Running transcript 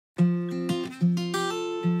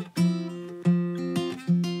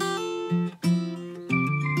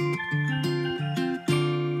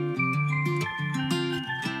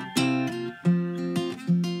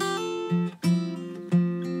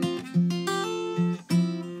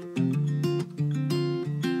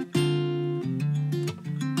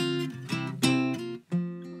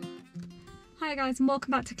Hi guys, and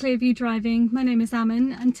welcome back to Clearview Driving. My name is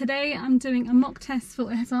Aman and today I'm doing a mock test for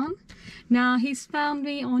Ihsan. Now he's found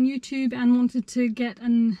me on YouTube and wanted to get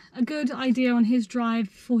a good idea on his drive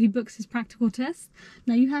before he books his practical test.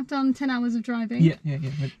 Now you have done 10 hours of driving. Yeah.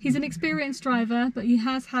 He's an experienced driver, but he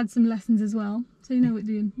has had some lessons as well. So you know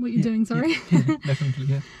what you're doing, sorry. Yeah, definitely,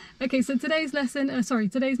 yeah. Okay, so today's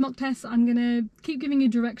today's mock test, I'm gonna keep giving you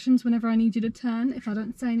directions whenever I need you to turn. If I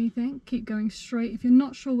don't say anything, keep going straight. If you're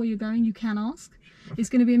not sure where you're going, you can ask. It's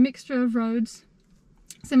gonna be a mixture of roads,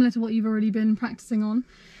 similar to what you've already been practicing on.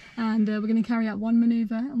 And we're gonna carry out one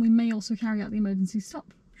maneuver, and we may also carry out the emergency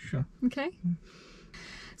stop. Sure. Okay?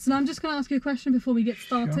 So now I'm just gonna ask you a question before we get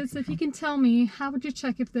started. Sure. So if you can tell me, how would you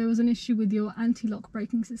check if there was an issue with your anti-lock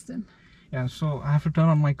braking system? Yeah, so I have to turn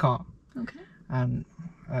on my car. Okay. And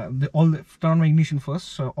turn on my ignition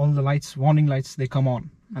first, so all the lights, warning lights, they come on.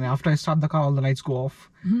 And after I start the car, all the lights go off.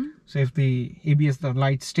 So if the ABS, the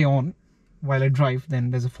lights stay on while I drive, then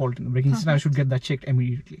there's a fault in the braking system. I should get that checked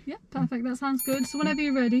immediately. Yeah, perfect. That sounds good. So whenever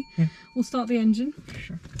you're ready, Yeah. we'll start the engine.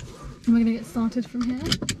 Sure. And we're going to get started from here.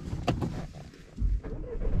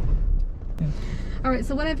 Yeah. Alright,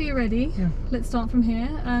 so whenever you're ready, Yeah. let's start from here.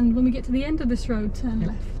 And when we get to the end of this road, turn Yeah.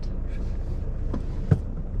 left.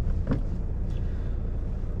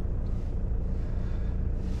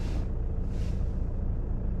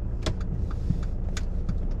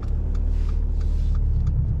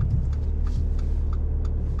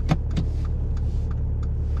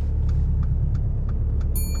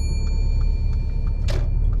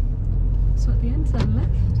 Turn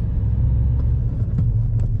left.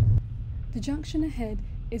 The junction ahead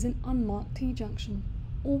is an unmarked T-junction.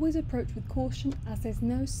 Always approach with caution as there's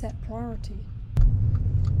no set priority.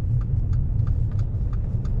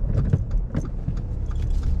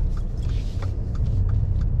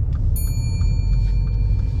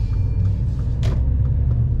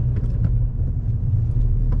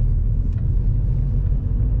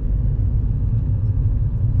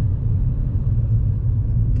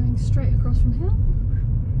 Going straight across from here.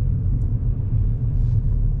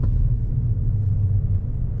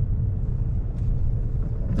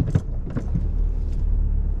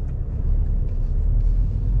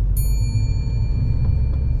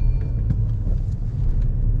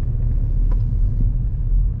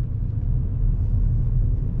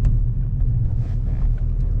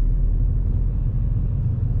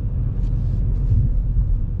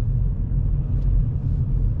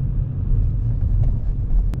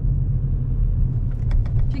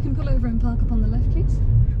 Pull over and park up on the left, please.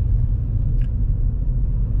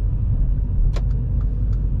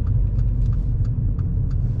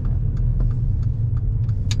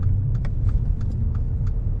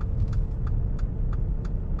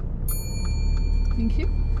 Thank you.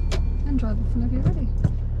 And drive off whenever you're ready.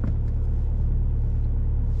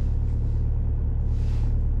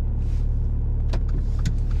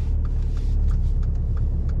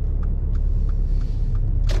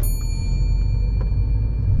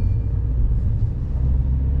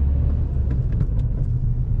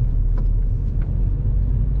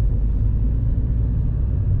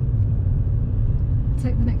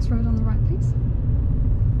 Take the next road on the right, please.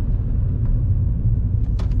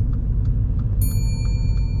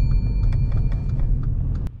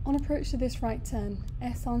 On approach to this right turn,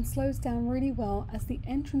 Ihsan slows down really well as the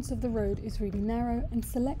entrance of the road is really narrow and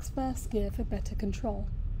selects first gear for better control.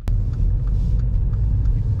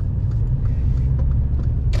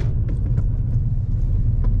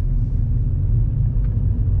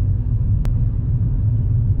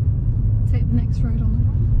 Take the next road on the right.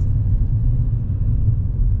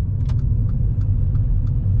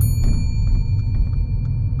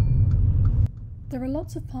 There are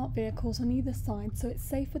lots of parked vehicles on either side, so it's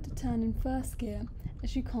safer to turn in first gear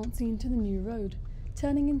as you can't see into the new road.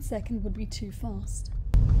 Turning in second would be too fast.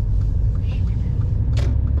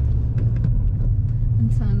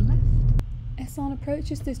 And turn left. Ihsan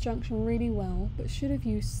approaches this junction really well, but should have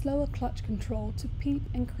used slower clutch control to peep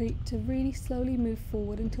and creep to really slowly move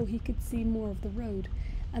forward until he could see more of the road,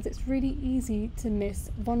 as it's really easy to miss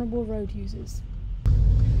vulnerable road users.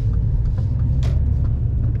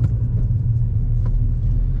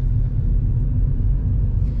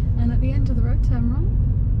 And at the end of the road, turn right.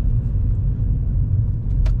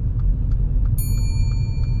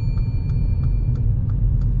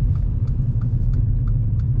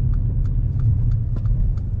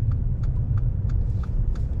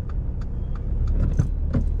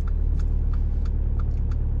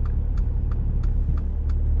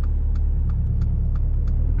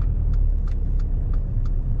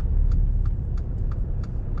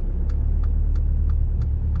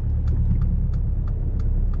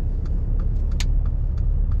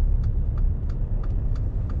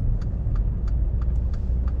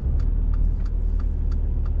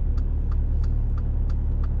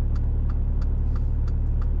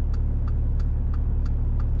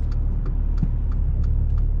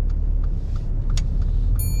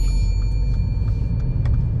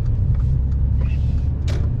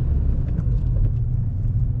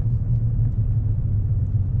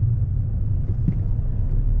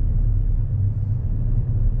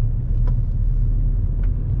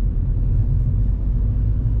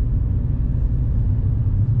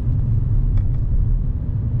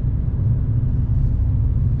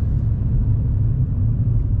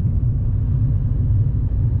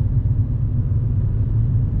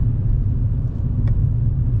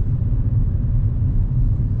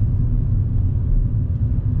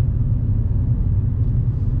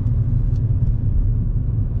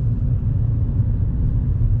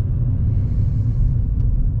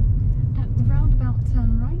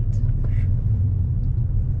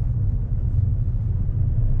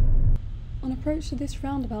 approach to this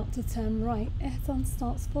roundabout to turn right, Ihsan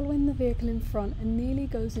starts following the vehicle in front and nearly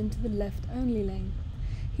goes into the left only lane.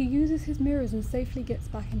 He uses his mirrors and safely gets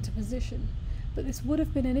back into position, but this would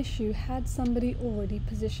have been an issue had somebody already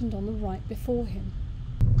positioned on the right before him.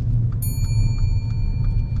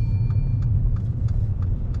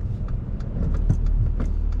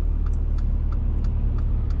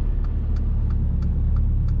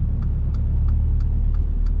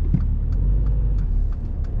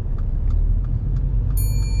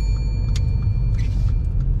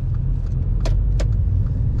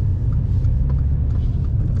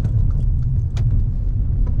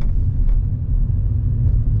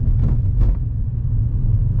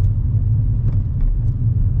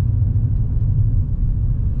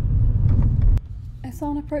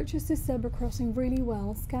 Ihsan approaches this zebra crossing really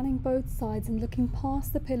well, scanning both sides and looking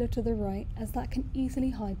past the pillar to the right, as that can easily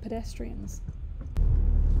hide pedestrians.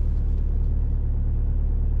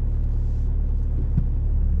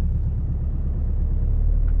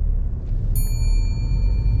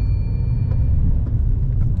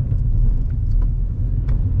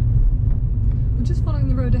 We're just following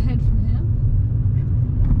the road ahead from here.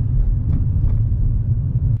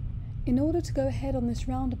 In order to go ahead on this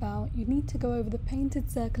roundabout, you need to go over the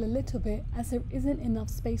painted circle a little bit, as there isn't enough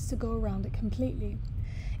space to go around it completely.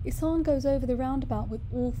 Ihsan goes over the roundabout with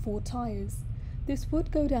all 4 tyres. This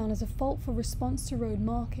would go down as a fault for response to road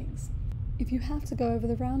markings. If you have to go over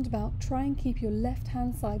the roundabout, try and keep your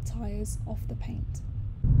left-hand side tyres off the paint.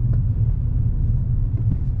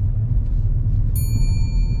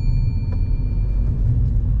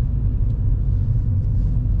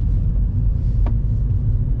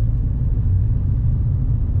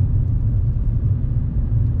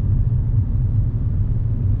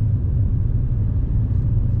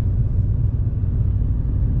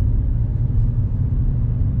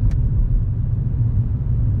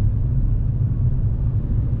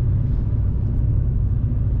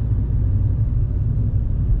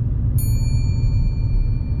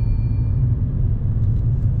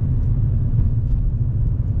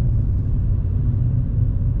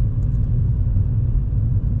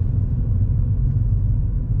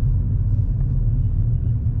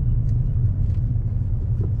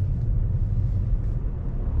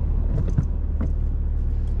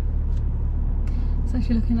 It's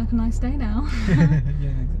actually looking like a nice day now. Yeah, exactly.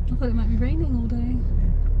 I thought it might be raining all day.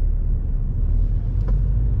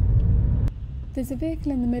 There's a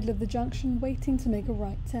vehicle in the middle of the junction waiting to make a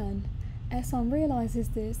right turn. Ihsan realises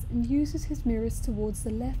this and uses his mirrors towards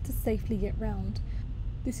the left to safely get round.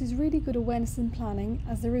 This is really good awareness and planning,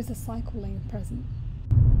 as there is a cycle lane present.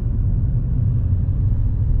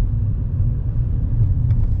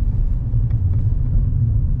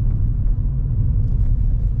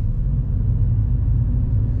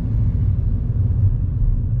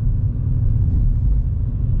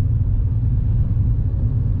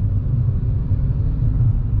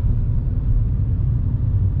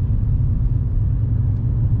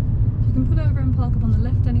 Park up on the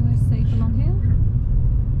left anywhere safe along here.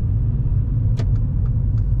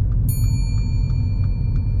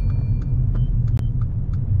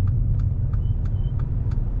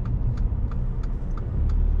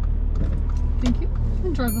 Thank you.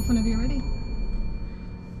 And drive off whenever you're ready.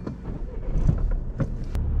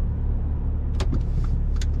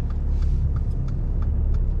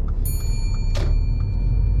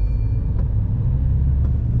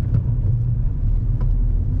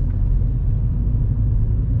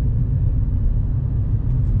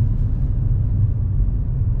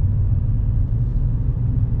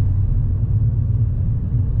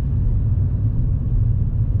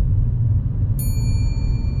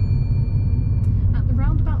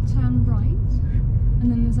 Turn right,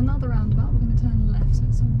 and then there's another roundabout. We're going to turn left, so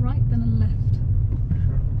it's a right then a left.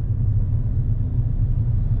 Sure.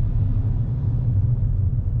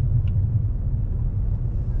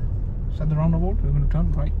 Is that the roundabout? We're going to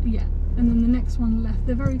turn right? Yeah, and then the next one left.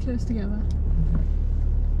 They're very close together. Okay.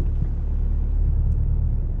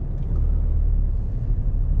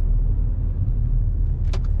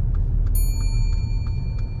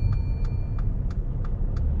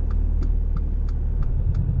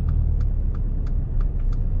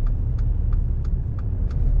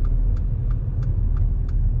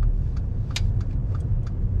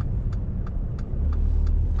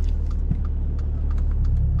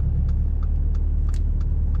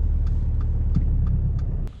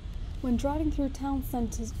 When driving through town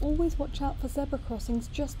centres, always watch out for zebra crossings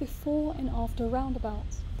just before and after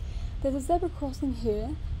roundabouts. There's a zebra crossing here,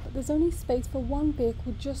 but there's only space for one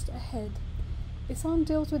vehicle just ahead. Ihsan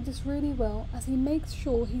deals with this really well, as he makes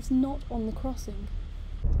sure he's not on the crossing.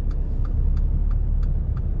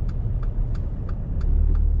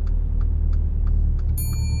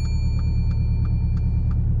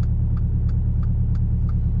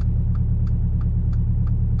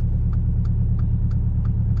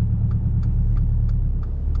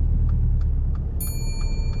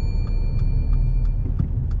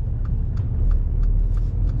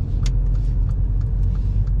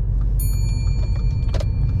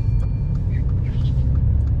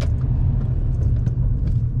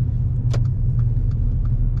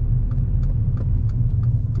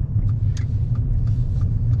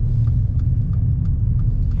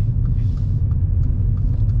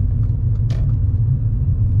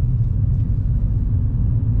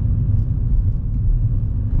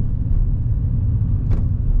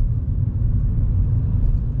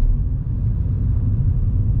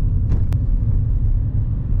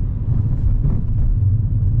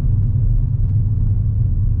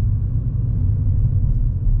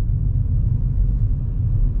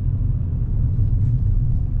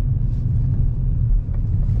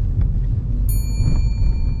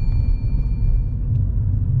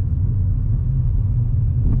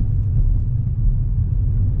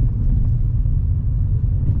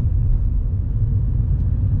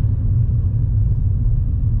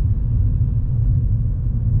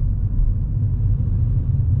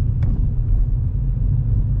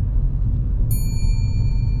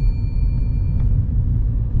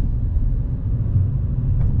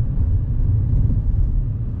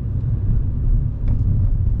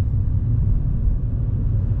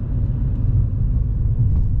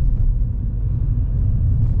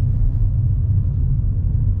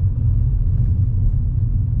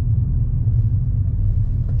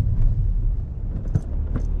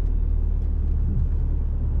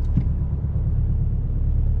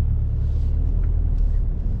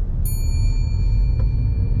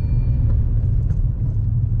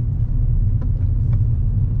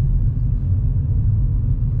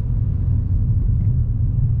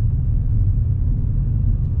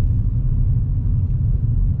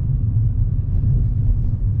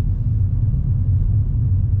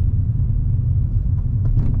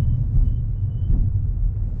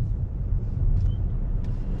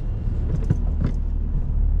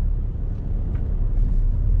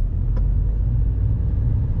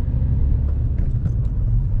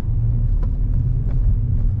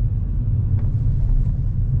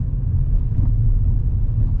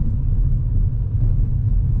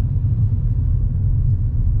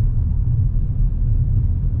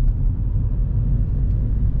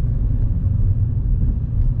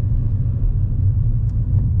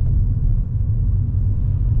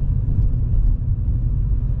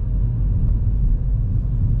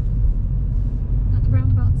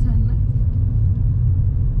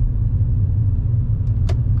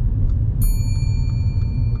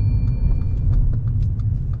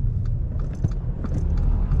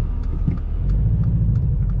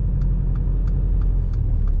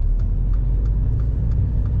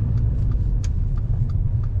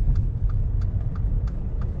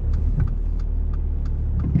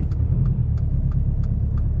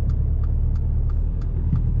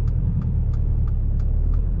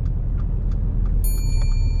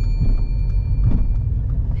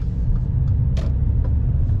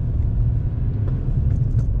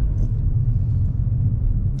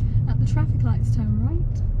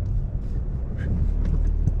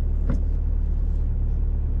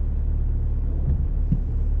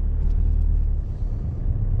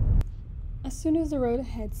 soon as the road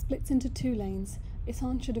ahead splits into two lanes,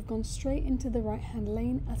 Ihsan should have gone straight into the right-hand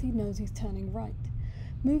lane as he knows he's turning right.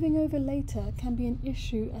 Moving over later can be an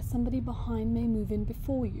issue as somebody behind may move in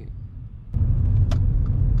before you.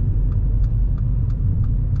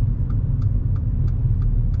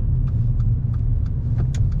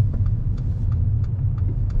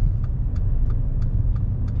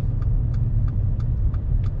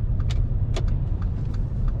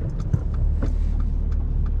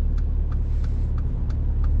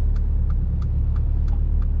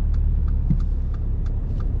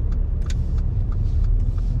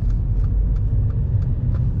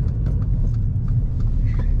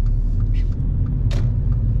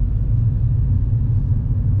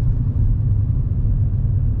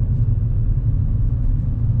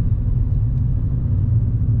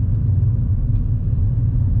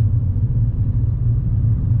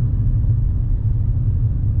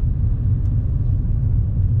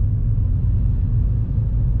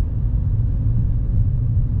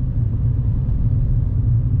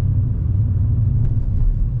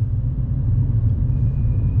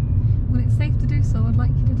 So I'd like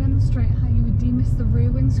you to demonstrate how you would demist the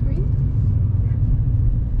rear windscreen.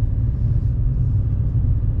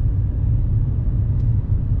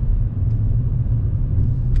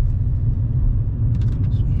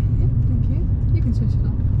 Yep, thank you. You can switch it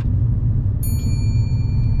off. Thank you.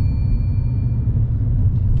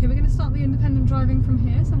 Okay, we're going to start the independent driving from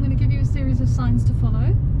here, so I'm going to give you a series of signs to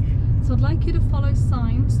follow. So I'd like you to follow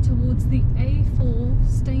signs towards the A4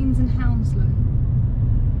 Staines and Hounslow.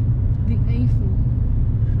 The A4.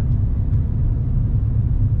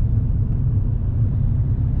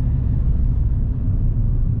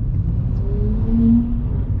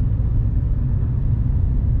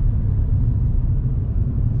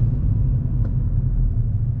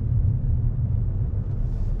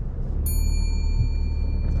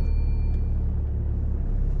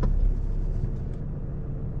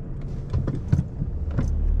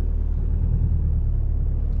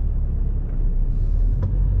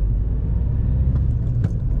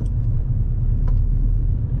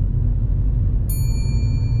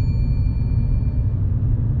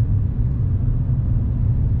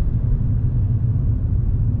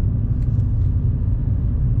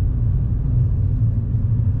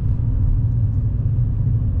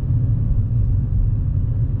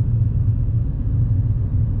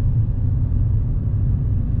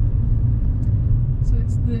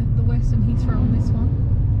 The Western Heathrow on this one,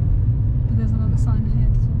 but there's another sign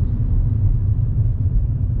ahead.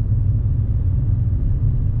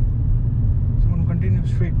 So we'll continue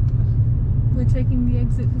straight. We're taking the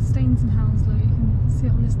exit for Staines and Hounslow. You can see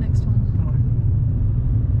it on this next one.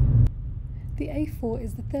 Right. The A4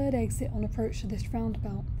 is the third exit on approach to this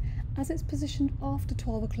roundabout. As it's positioned after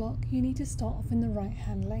 12 o'clock, you need to start off in the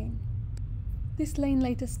right-hand lane. This lane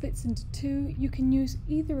later splits into two. You can use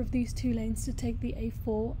either of these two lanes to take the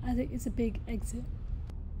A4 as it is a big exit.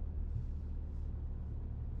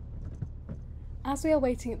 As we are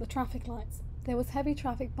waiting at the traffic lights, there was heavy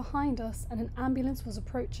traffic behind us and an ambulance was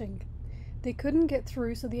approaching. They couldn't get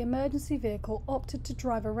through, so the emergency vehicle opted to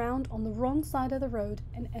drive around on the wrong side of the road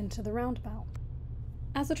and enter the roundabout.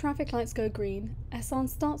 As the traffic lights go green, Ihsan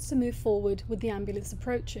starts to move forward with the ambulance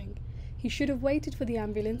approaching. He should have waited for the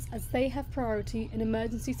ambulance as they have priority in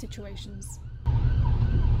emergency situations.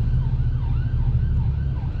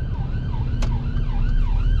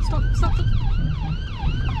 Stop, stop, stop.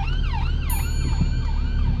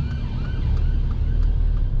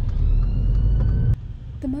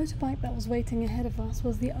 The motorbike that was waiting ahead of us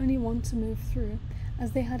was the only one to move through,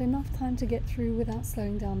 as they had enough time to get through without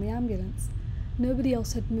slowing down the ambulance. Nobody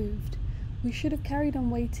else had moved. We should have carried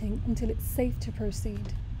on waiting until it's safe to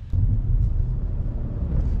proceed.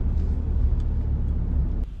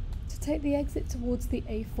 To take the exit towards the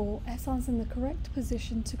A4, Ihsan's in the correct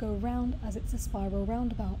position to go round as it's a spiral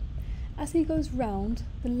roundabout. As he goes round,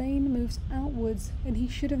 the lane moves outwards and he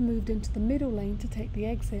should have moved into the middle lane to take the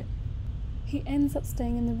exit. He ends up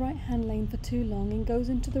staying in the right-hand lane for too long and goes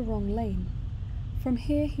into the wrong lane. From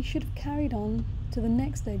here, he should have carried on to the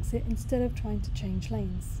next exit instead of trying to change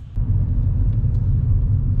lanes.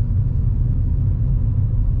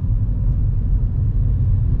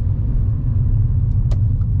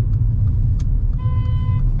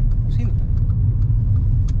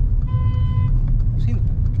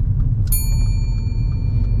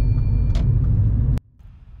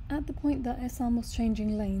 At the point that Ihsan was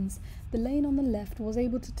changing lanes, the lane on the left was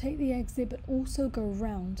able to take the exit but also go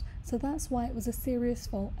round, so that's why it was a serious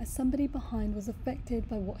fault, as somebody behind was affected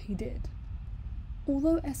by what he did.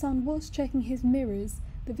 Although Ihsan was checking his mirrors,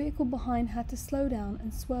 the vehicle behind had to slow down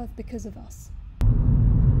and swerve because of us.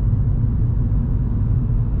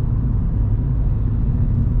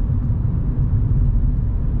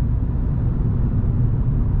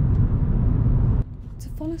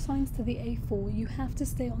 follow signs to the A4, you have to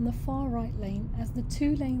stay on the far right lane, as the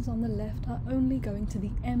 2 lanes on the left are only going to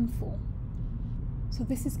the M4. So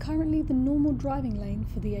this is currently the normal driving lane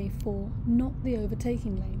for the A4, not the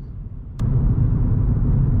overtaking lane.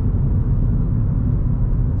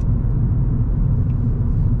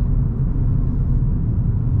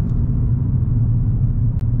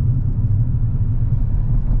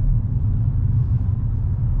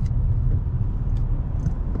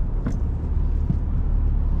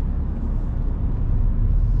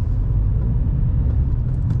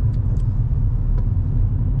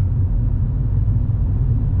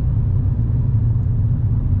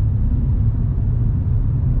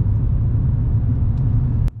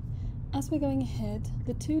 As we're going ahead,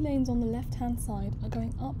 the 2 lanes on the left hand side are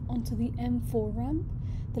going up onto the M4 ramp.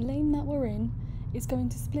 The lane that we're in is going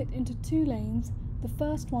to split into 2 lanes, the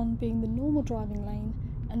first one being the normal driving lane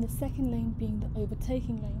and the second lane being the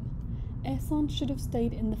overtaking lane. Ihsan should have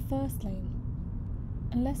stayed in the first lane,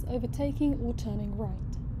 unless overtaking or turning right.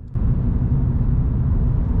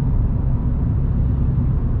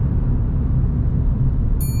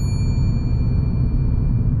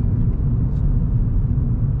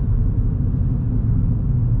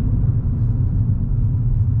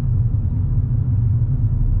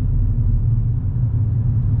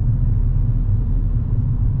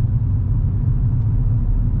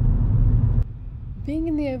 Being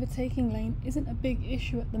in the overtaking lane isn't a big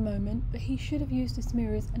issue at the moment, but he should have used his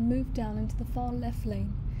mirrors and moved down into the far left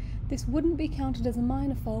lane. This wouldn't be counted as a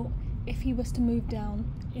minor fault if he was to move down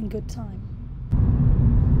in good time.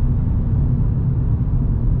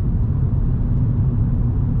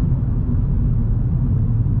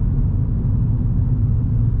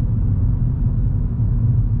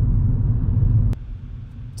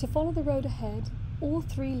 To follow the road ahead, all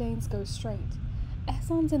 3 lanes go straight.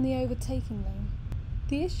 Ihsan's in the overtaking lane.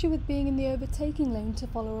 The issue with being in the overtaking lane to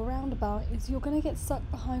follow a roundabout is you're going to get stuck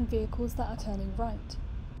behind vehicles that are turning right.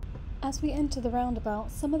 As we enter the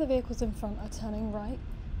roundabout, some of the vehicles in front are turning right.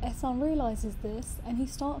 Ihsan realises this and he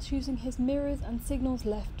starts using his mirrors and signals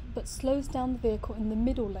left, but slows down the vehicle in the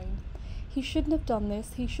middle lane. He shouldn't have done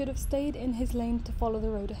this. He should have stayed in his lane to follow the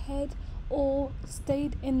road ahead, or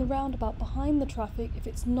stayed in the roundabout behind the traffic if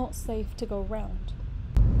it's not safe to go round.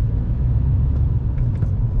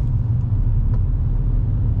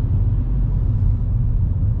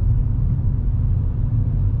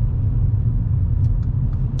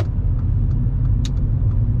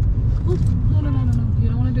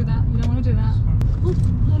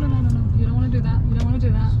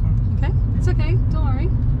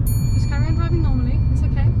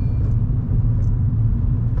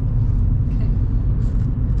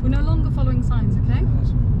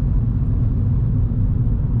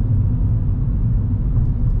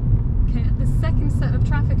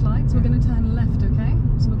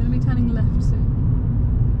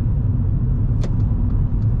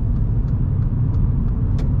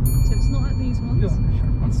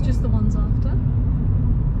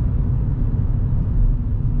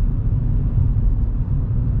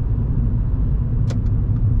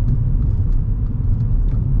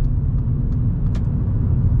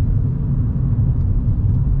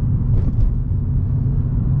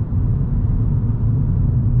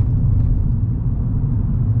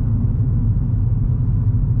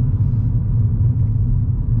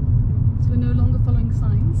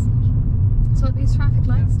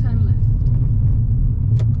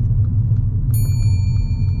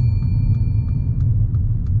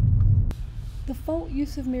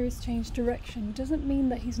 Use of mirrors change direction doesn't mean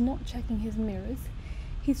that he's not checking his mirrors.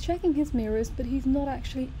 He's checking his mirrors, but he's not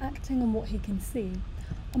actually acting on what he can see.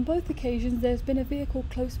 On both occasions there's been a vehicle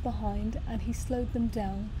close behind and he slowed them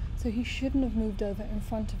down, so he shouldn't have moved over in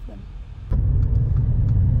front of them.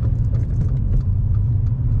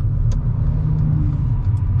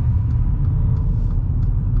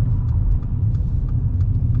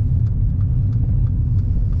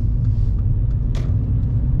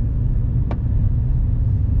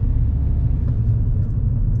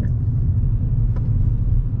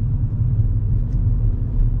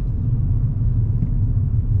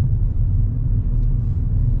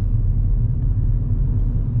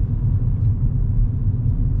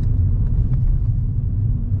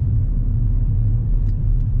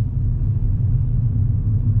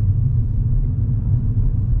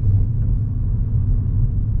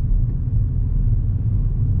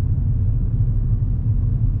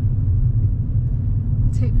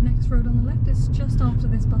 Road on the left is just after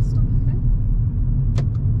this bus stop, okay?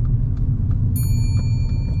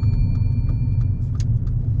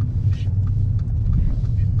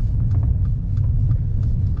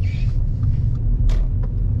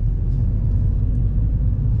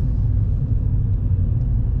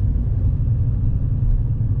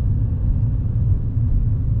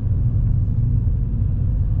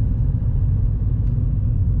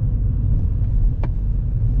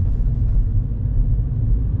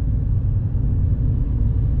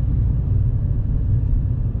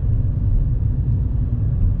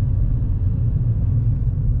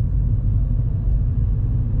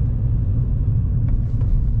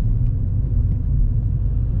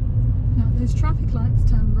 his traffic lights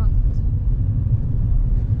turn right.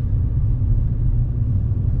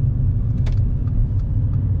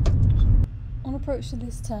 On approach to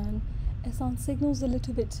this turn, Ihsan signals a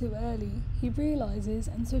little bit too early. He realises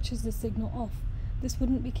and switches the signal off. This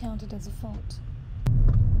wouldn't be counted as a fault.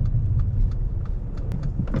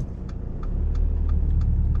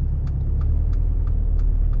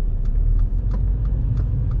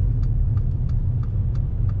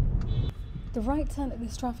 The right turn at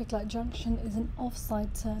this traffic light junction is an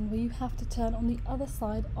offside turn where you have to turn on the other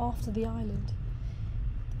side after the island.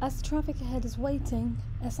 As the traffic ahead is waiting,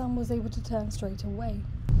 Ihsan was able to turn straight away.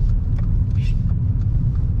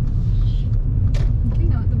 Okay,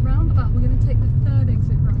 now at the roundabout we're going to take the third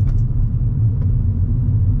exit right.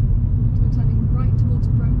 So we're turning right towards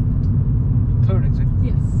Brentford. Third exit?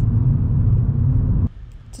 Yes.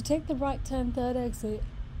 To take the right turn third exit,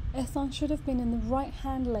 Ihsan should have been in the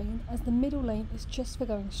right-hand lane, as the middle lane is just for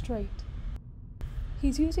going straight.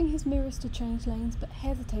 He's using his mirrors to change lanes but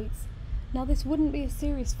hesitates. Now this wouldn't be a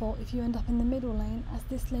serious fault if you end up in the middle lane, as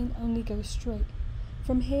this lane only goes straight.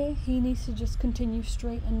 From here he needs to just continue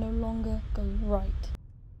straight and no longer go right.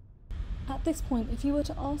 At this point, if you were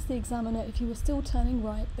to ask the examiner if you were still turning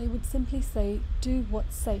right, they would simply say, do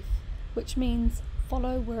what's safe, which means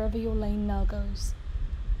follow wherever your lane now goes,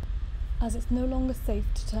 as it's no longer safe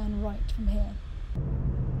to turn right from here.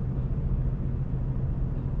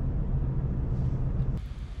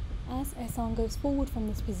 As Ihsan goes forward from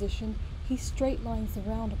this position, he straight lines the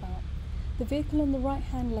roundabout. The vehicle in the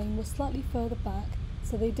right-hand lane was slightly further back,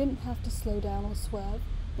 so they didn't have to slow down or swerve,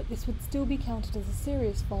 but this would still be counted as a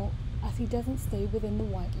serious fault, as he doesn't stay within the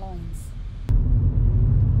white lines.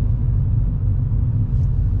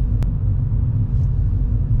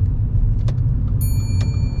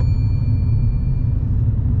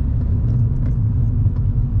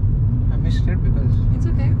 Because it's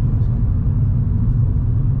okay. I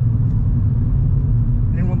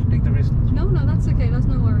didn't want to take the risk. No, that's okay. That's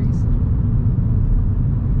no worries.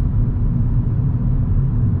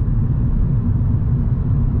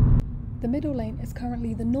 The middle lane is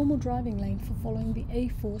currently the normal driving lane for following the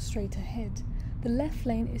A4 straight ahead. The left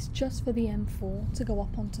lane is just for the M4 to go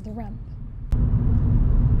up onto the ramp.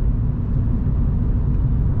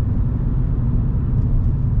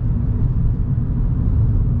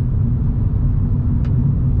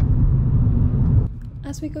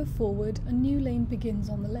 As we go forward, a new lane begins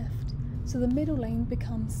on the left, so the middle lane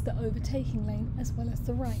becomes the overtaking lane as well as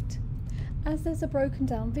the right. As there's a broken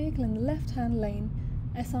down vehicle in the left-hand lane,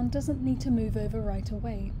 Ihsan doesn't need to move over right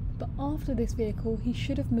away, but after this vehicle he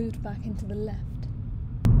should have moved back into the left.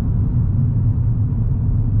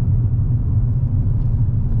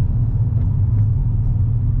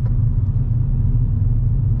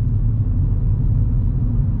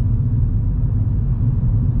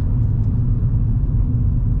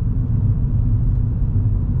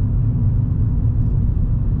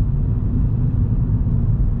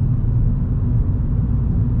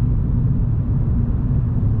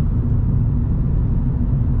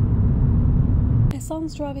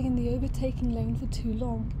 Ihsan's driving in the overtaking lane for too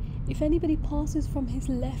long. If anybody passes from his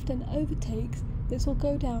left and overtakes, this will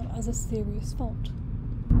go down as a serious fault.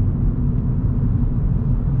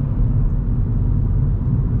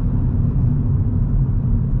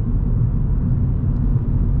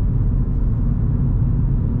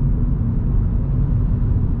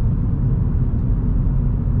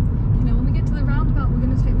 Now when we get to the roundabout, we're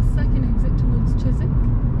going to take the second exit towards Chiswick.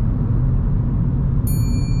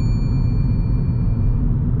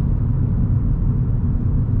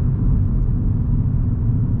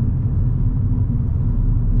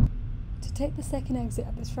 To take the second exit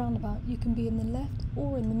at this roundabout, you can be in the left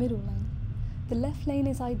or in the middle lane. The left lane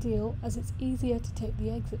is ideal as it's easier to take the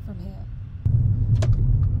exit from here.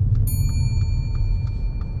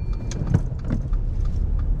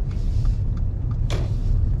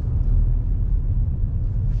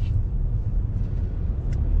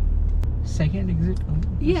 Second exit?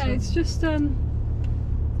 Yeah, it's just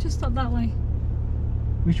up that way.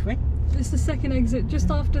 Which way? It's the second exit, just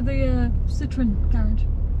after the Citroen garage.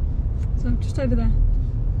 So just over there.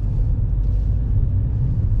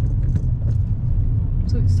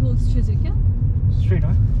 So it's towards Chiswick, yeah? Straight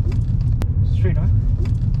on. Straight on.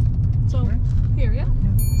 So Right. here, yeah?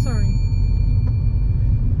 Yeah. Sorry.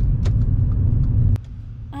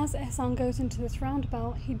 As Ihsan goes into this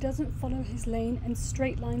roundabout, he doesn't follow his lane and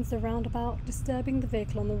straight lines the roundabout, disturbing the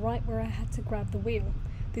vehicle on the right where I had to grab the wheel.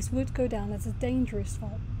 This would go down as a dangerous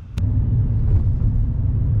fault.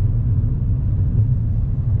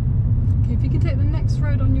 Okay, if you can take the next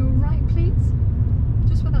road on your right, please.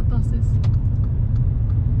 Just where that bus is.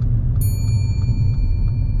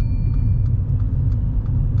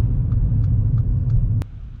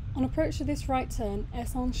 approach to this right turn,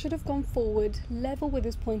 Ihsan should have gone forward, level with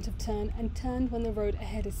his point of turn, and turned when the road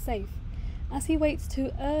ahead is safe. As he waits too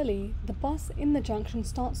early, the bus in the junction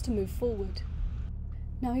starts to move forward.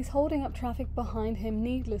 Now he's holding up traffic behind him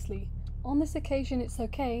needlessly. On this occasion it's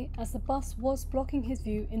okay, as the bus was blocking his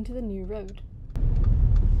view into the new road.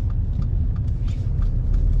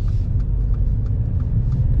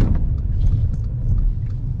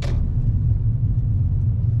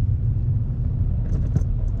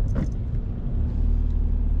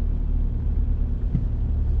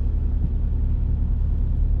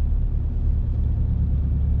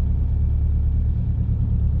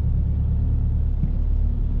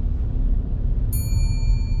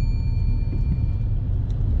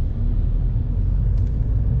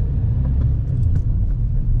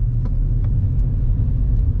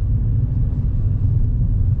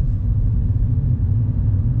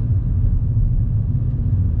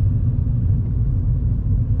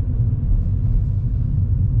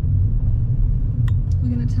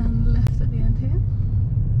 Turn left at the end here.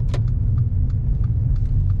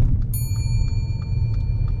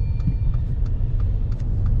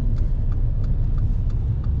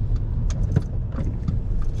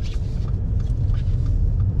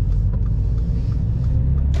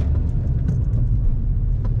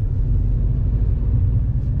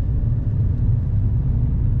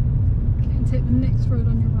 Okay, and take the next road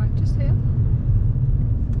on your right, just here.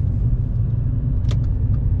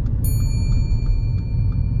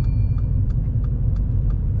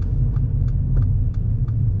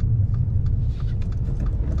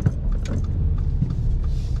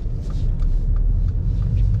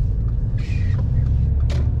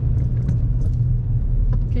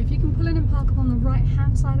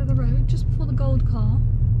 Side of the road just before the gold car.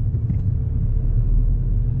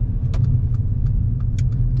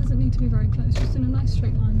 Doesn't need to be very close, just in a nice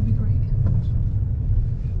straight line would be great.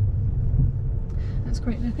 That's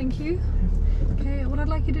great there, thank you. Okay, what I'd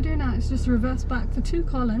like you to do now is just reverse back for 2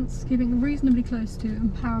 car lengths, keeping reasonably close to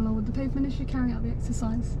and parallel with the pavement as you carry out the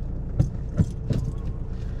exercise.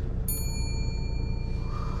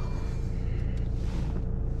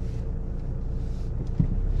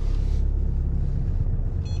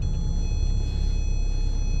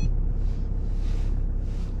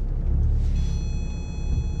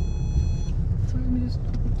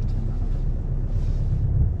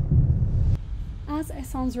 As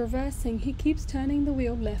Ihsan's reversing, he keeps turning the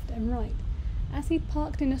wheel left and right. As he'd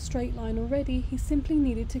parked in a straight line already, he simply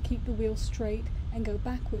needed to keep the wheel straight and go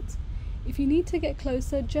backwards. If you need to get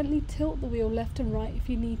closer, gently tilt the wheel left and right if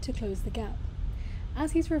you need to close the gap.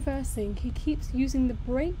 As he's reversing, he keeps using the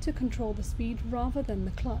brake to control the speed rather than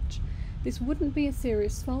the clutch. This wouldn't be a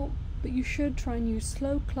serious fault, but you should try and use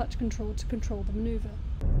slow clutch control to control the maneuver.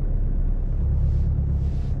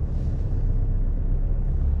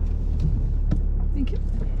 Thank you.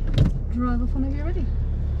 Drive off whenever you're ready.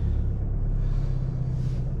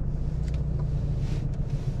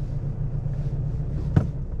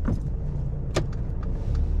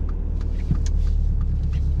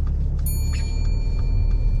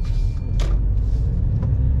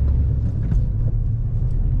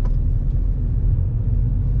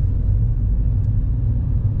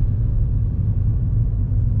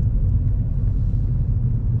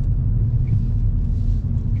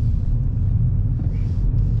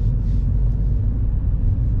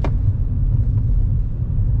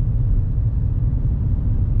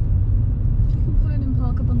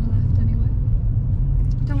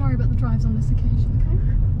 Drives on this occasion, okay?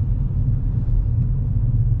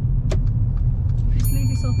 Just leave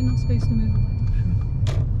yourself enough space to move away.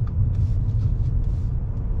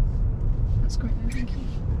 That's great then, thank you.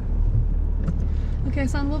 Okay,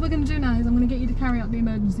 Ihsan, what we're going to do now is I'm going to get you to carry out the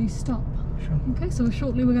emergency stop. Sure. Okay, so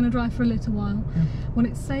shortly we're going to drive for a little while. Yeah. When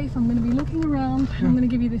it's safe, I'm going to be looking around and I'm going to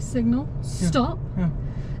give you this signal, stop. Yeah.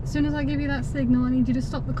 As soon as I give you that signal, I need you to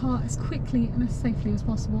stop the car as quickly and as safely as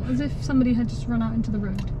possible, as if somebody had just run out into the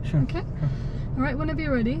road. Sure. Okay? Sure. Alright, whenever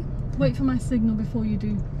you're ready, wait for my signal before you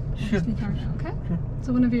do obviously carry it out, okay? Sure.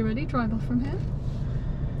 So whenever you're ready, drive off from here.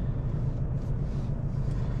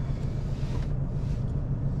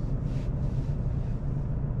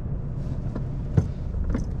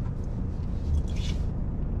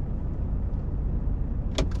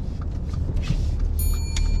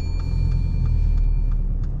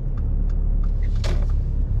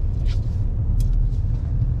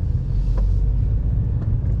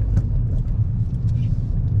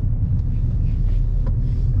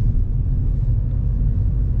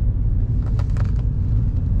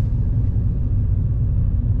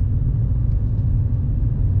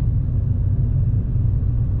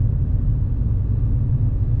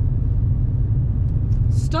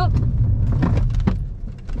 Stop.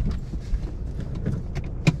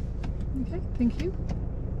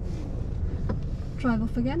 drive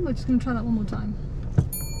off again. We're just going to try that one more time.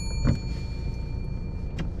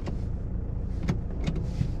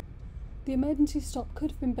 The emergency stop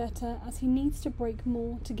could have been better, as he needs to brake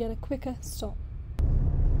more to get a quicker stop.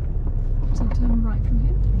 So turn right from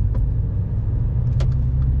here.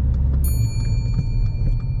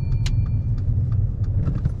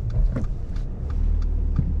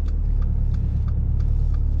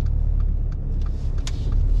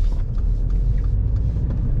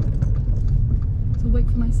 So wait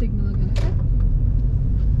for my signal again, okay?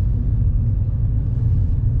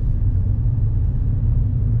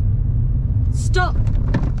 Stop!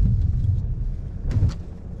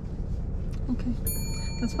 Okay,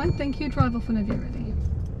 that's fine, thank you. Drive off whenever you're ready.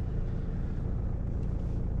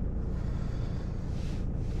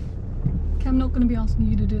 Okay, I'm not going to be asking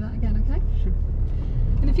you to do that again, okay? Sure.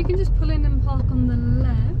 And if you can just pull in and park on the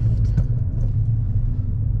left.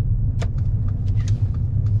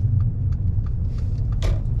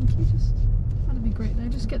 Thank you, that'd be great there.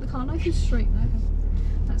 Just get the car nice and straight there.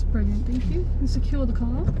 That's brilliant, thank you. And secure the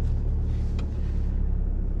car.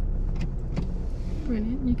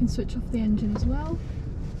 Brilliant. You can switch off the engine as well.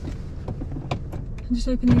 And just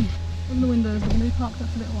open the windows. We're going to be parked up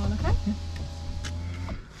for a little while, okay? Yeah.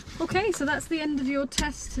 Okay, so that's the end of your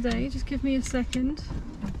test today. Just give me a second.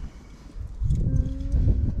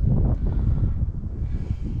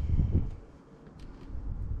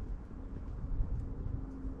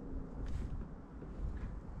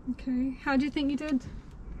 Okay, how do you think you did?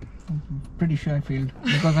 I'm pretty sure I failed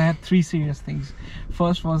because I had 3 serious things.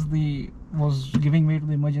 First was giving way to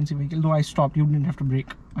the emergency vehicle. Though I stopped, you didn't have to brake.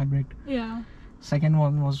 I braked. Yeah. Second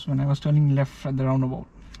one was when I was turning left at the roundabout.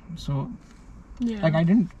 So, yeah. like, I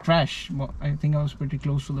didn't crash, but I think I was pretty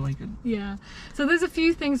close to the vehicle. Yeah. So there's a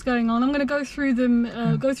few things going on. I'm going to go through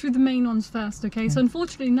them. Go through the main ones first. Okay. So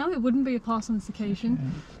unfortunately, no, it wouldn't be a pass on this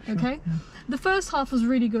occasion. Sure. Okay. Yeah. The first half was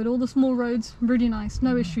really good. All the small roads, really nice.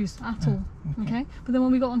 No issues at all. Okay. But then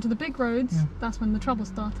when we got onto the big roads, that's when the trouble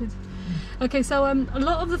started. Okay. So a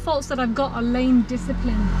lot of the faults that I've got are lane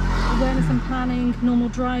discipline, awareness and planning, normal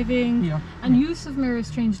driving, and use of mirrors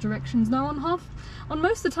change directions. Now on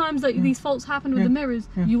most of the times that these faults happen with the mirrors,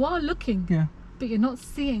 you are looking, but you're not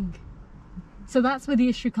seeing. So that's where the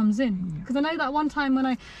issue comes in. Because I know that one time when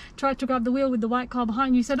I tried to grab the wheel with the white car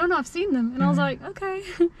behind, you said, "Oh no, I've seen them," and I was like, "Okay."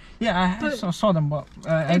 Yeah, I saw them, but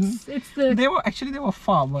they were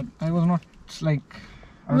far, but I was not like.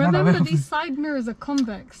 Remember, these side mirrors are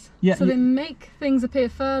convex, so they make things appear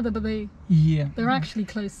further, but they're actually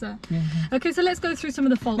closer. Okay, so let's go through some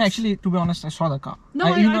of the faults. No, actually, to be honest, I saw the car. No,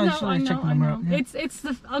 I know. I'm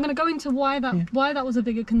going to go into why that was a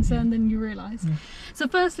bigger concern than you realise. So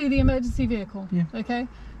firstly, the emergency vehicle. Okay,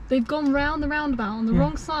 they've gone round the roundabout on the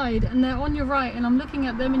wrong side, and they're on your right, and I'm looking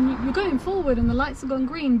at them, and you're going forward, and the lights have gone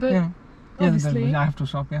green, but obviously I have to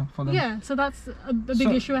stop. For them. Yeah, so that's a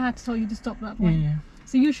big issue. I had to tell you to stop that point.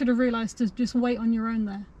 So you should have realised to just wait on your own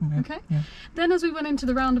there, okay? Then as we went into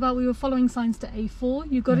the roundabout, we were following signs to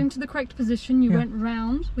A4. You got into the correct position, you went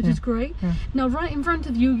round, which is great. Now right in front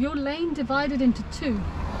of you, your lane divided into 2.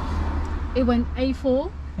 It went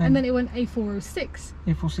A4, and then it went A406.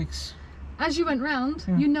 A46. As you went round,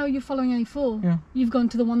 you know you're following A4. You've gone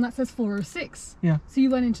to the one that says 406. So you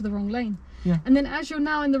went into the wrong lane. And then as you're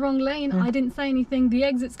now in the wrong lane, I didn't say anything, the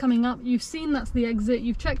exit's coming up, you've seen that's the exit,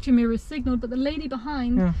 you've checked your mirrors, signalled, but the lady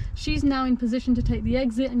behind, she's now in position to take the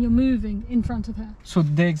exit, and you're moving in front of her. So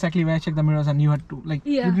they're exactly where I checked the mirrors, and you had to, like,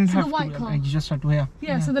 you didn't have the white car. You just had to,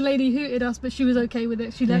 so the lady hooted us, but she was okay with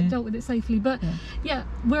it, she dealt with it safely, but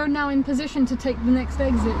we're now in position to take the next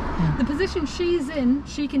exit. The position she's in,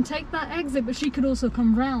 she can take that exit, but she could also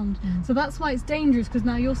come round. So that's why it's dangerous, because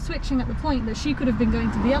now you're switching at the point that she could have been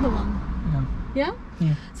going to the other one. Yeah?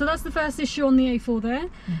 So that's the first issue on the A4 there.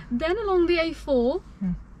 Then along the A4,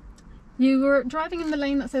 you were driving in the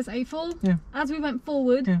lane that says A4. As we went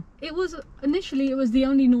forward, it was the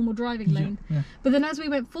only normal driving lane. But then as we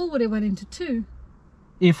went forward, it went into 2.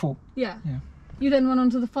 A4. You then went on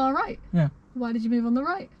to the far right. Why did you move on the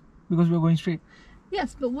right? Because we were going straight.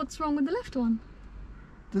 Yes, but what's wrong with the left one?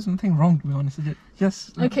 There's nothing wrong, to be honest, is it?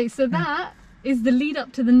 Just okay, so that is the lead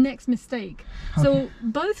up to the next mistake. So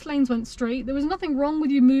both lanes went straight. There was nothing wrong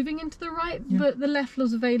with you moving into the right, but the left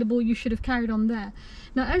was available. You should have carried on there.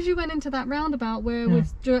 Now as you went into that roundabout where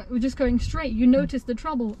we're just going straight, you noticed the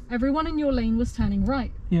trouble. Everyone in your lane was turning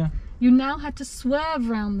right. You now had to swerve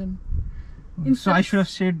round them. So I should have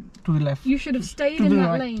stayed to the left. You should have stayed in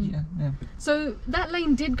that lane. So that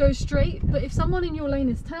lane did go straight, but if someone in your lane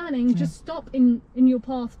is turning, just stop in your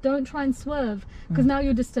path. Don't try and swerve, because now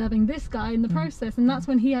you're disturbing this guy in the process, and that's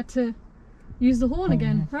when he had to use the horn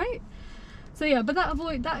again, right? So yeah, but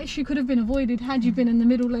that issue could have been avoided had you been in the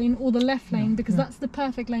middle lane or the left lane, because that's the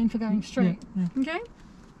perfect lane for going straight. Okay.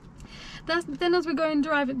 Then as we're going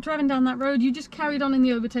driving down that road, you just carried on in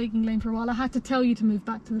the overtaking lane for a while. I had to tell you to move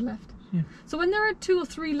back to the left. So when there are 2 or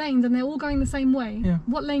 3 lanes and they're all going the same way,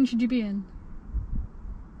 what lane should you be in?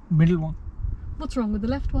 Middle one. What's wrong with the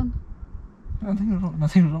left one?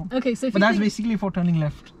 Nothing wrong. Okay, so if but that's basically for turning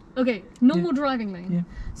left. Okay, normal driving lane.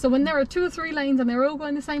 So when there are 2 or 3 lanes and they're all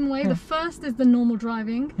going the same way, the first is the normal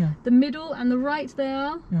driving. The middle and the right, they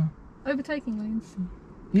are overtaking lanes.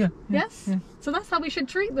 Yes? So that's how we should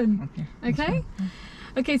treat them. Okay?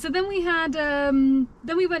 Okay, so then we had, then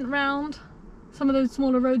we went round some of those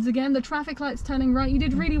smaller roads again. The traffic lights turning right. You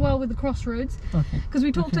did really well with the crossroads. Because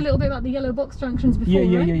we talked a little bit about the yellow box junctions before,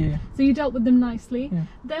 right? So you dealt with them nicely.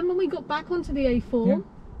 Then when we got back onto the A4,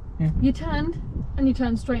 you turned, and you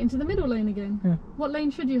turned straight into the middle lane again. What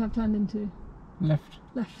lane should you have turned into? Left.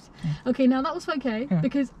 Left. Okay, now that was okay,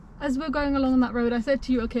 because as we're going along on that road, I said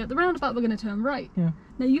to you, okay, at the roundabout we're going to turn right. Now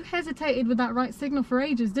you hesitated with that right signal for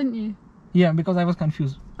ages, didn't you? Yeah, because I was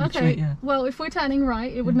confused. Okay, well, if we're turning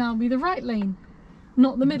right, it would now be the right lane,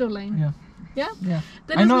 not the middle lane. Yeah?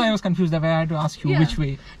 Then I know I was confused, that way I had to ask you which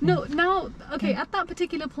way. No, now, okay, at that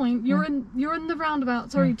particular point, you're in the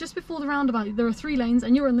roundabout, sorry, just before the roundabout, there are 3 lanes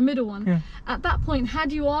and you're in the middle one. At that point,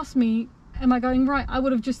 had you asked me, am I going right, I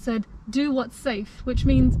would have just said, do what's safe, which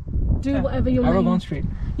means do whatever your lane. I would have gone straight.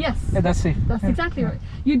 Yes. That's safe. That's exactly right.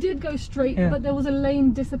 You did go straight, but there was a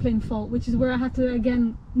lane discipline fault, which is where I had to,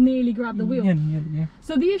 again, nearly grab the wheel.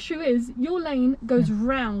 So the issue is, your lane goes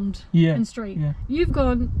round and straight. You've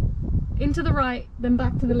gone into the right, then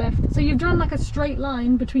back to the left. So you've drawn like a straight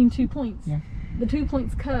line between 2 points. The 2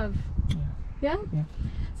 points curve. Yeah?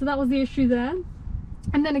 So that was the issue there.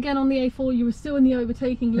 And then again on the A4, you were still in the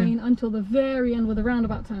overtaking lane until the very end where the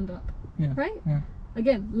roundabout turned up. Right?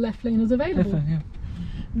 Again, left lane was available.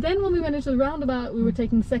 Then when we went into the roundabout, we were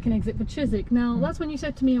taking second exit for Chiswick. Now that's when you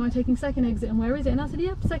said to me, am I taking second exit and where is it? And I said,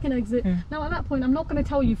 yep, second exit. Now at that point, I'm not going to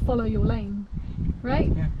tell you follow your lane, right?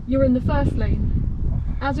 You're in the first lane.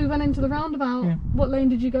 As we went into the roundabout, what lane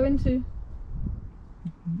did you go into?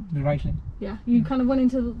 The right lane. Yeah, you kind of went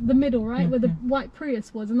into the middle, right, where the white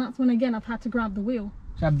Prius was, and that's when again I've had to grab the wheel.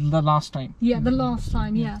 So the last time. Yeah, the last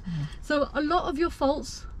time, So a lot of your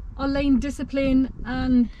faults are lane discipline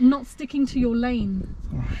and not sticking to your lane.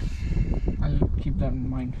 I'll keep that in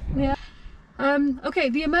mind. Okay,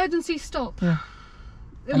 the emergency stop. I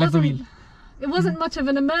left the wheel. It wasn't much of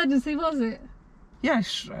an emergency, was it? Yeah,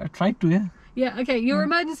 I tried to, Yeah, okay, your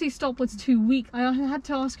emergency stop was too weak. I had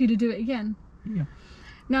to ask you to do it again.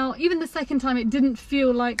 Now, even the second time, it didn't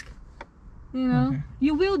feel like, you know,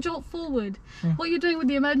 your wheel jolt forward. What you're doing with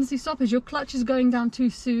the emergency stop is your clutch is going down too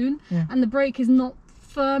soon and the brake is not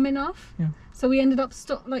firm enough. So we ended up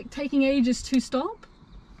taking ages to stop.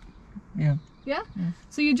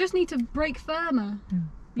 So you just need to brake firmer.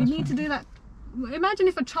 You need to do that. Imagine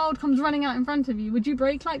if a child comes running out in front of you, would you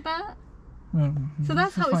brake like that? So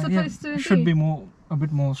that's how it's supposed to be. Should be a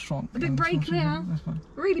bit more strong. A bit brake there. That's fine.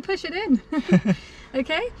 Really push it in.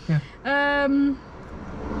 Okay. But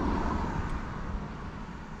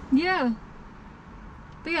yeah,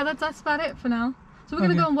 that's about it for now. So we're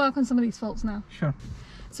going to go and work on some of these faults now. Sure.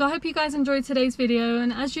 So I hope you guys enjoyed today's video,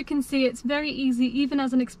 and as you can see, it's very easy, even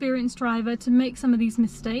as an experienced driver, to make some of these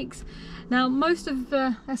mistakes. Now, most of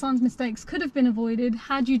Ihsan's mistakes could have been avoided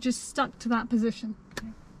had you just stuck to that position.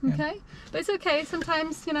 Okay? But it's okay,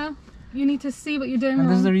 sometimes, you know, you need to see what you're doing wrong.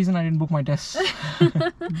 This is the reason I didn't book my tests.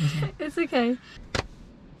 It's okay.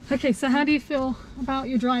 Okay, so how do you feel about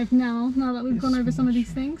your drive now that we've gone over some of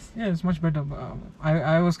these things? Yeah, it's much better.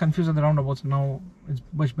 I was confused at the roundabouts, now it's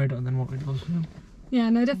much better than what it was. Yeah,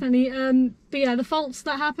 no, definitely. But yeah, the faults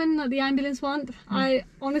that happened at the ambulance one, I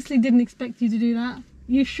honestly didn't expect you to do that.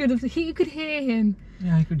 You should have. You could hear him.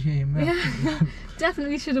 Yeah, I could hear him. Yeah,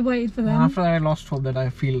 definitely should have waited for them. After that, I lost hope that I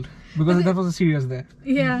failed. Because that was a serious there.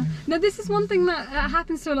 Yeah. Now this is one thing that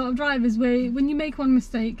happens to a lot of drivers, where when you make one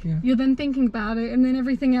mistake, you're then thinking about it, and then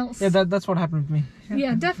everything else. Yeah, that's what happened to me.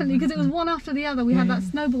 Yeah, definitely, because it was one after the other. We had that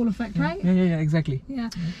snowball effect, right? Yeah, exactly. Yeah.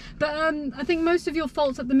 But I think most of your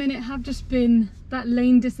faults at the minute have just been that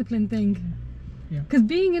lane discipline thing. Yeah. Because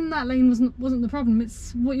being in that lane wasn't the problem.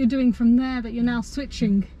 It's what you're doing from there that you're now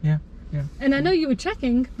switching. Yeah. And I know you were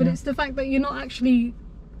checking, but it's the fact that you're not actually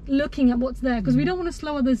looking at what's there, because we don't want to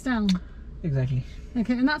slow others down. Exactly.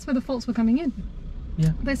 Okay, and that's where the faults were coming in.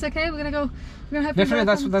 Yeah. But it's okay, we're gonna go. We're gonna have definitely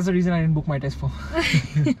that's the reason I didn't book my test for.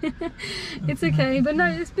 It's okay, but no,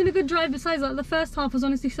 it's been a good drive. Besides that, the first half was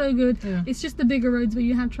honestly so good. Yeah. It's just the bigger roads where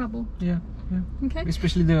you had trouble. Yeah. Okay.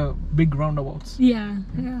 Especially the big roundabouts. Yeah,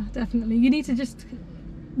 definitely. You need to just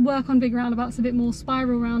work on big roundabouts a bit more,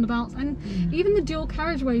 spiral roundabouts, and even the dual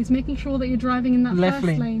carriageways, making sure that you're driving in that left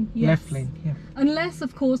first lane. Yes. Left lane, yeah. Unless,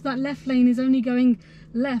 of course, that left lane is only going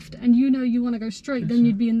left and you know you want to go straight, then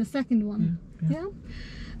you'd be in the second one. Yeah.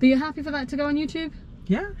 But you're happy for that to go on YouTube?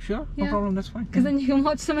 Yeah, sure. No problem, that's fine. Because then you can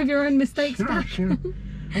watch some of your own mistakes back. Sure.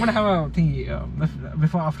 I'm gonna have a thingy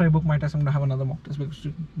after I book my test. I'm gonna have another mock test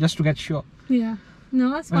just to get sure. Yeah. No,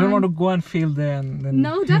 that's fine. I don't want to go and fail there and then.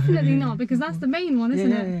 No, definitely not, because that's the main one,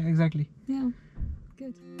 isn't it? Yeah, exactly. Yeah.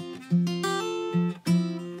 Good.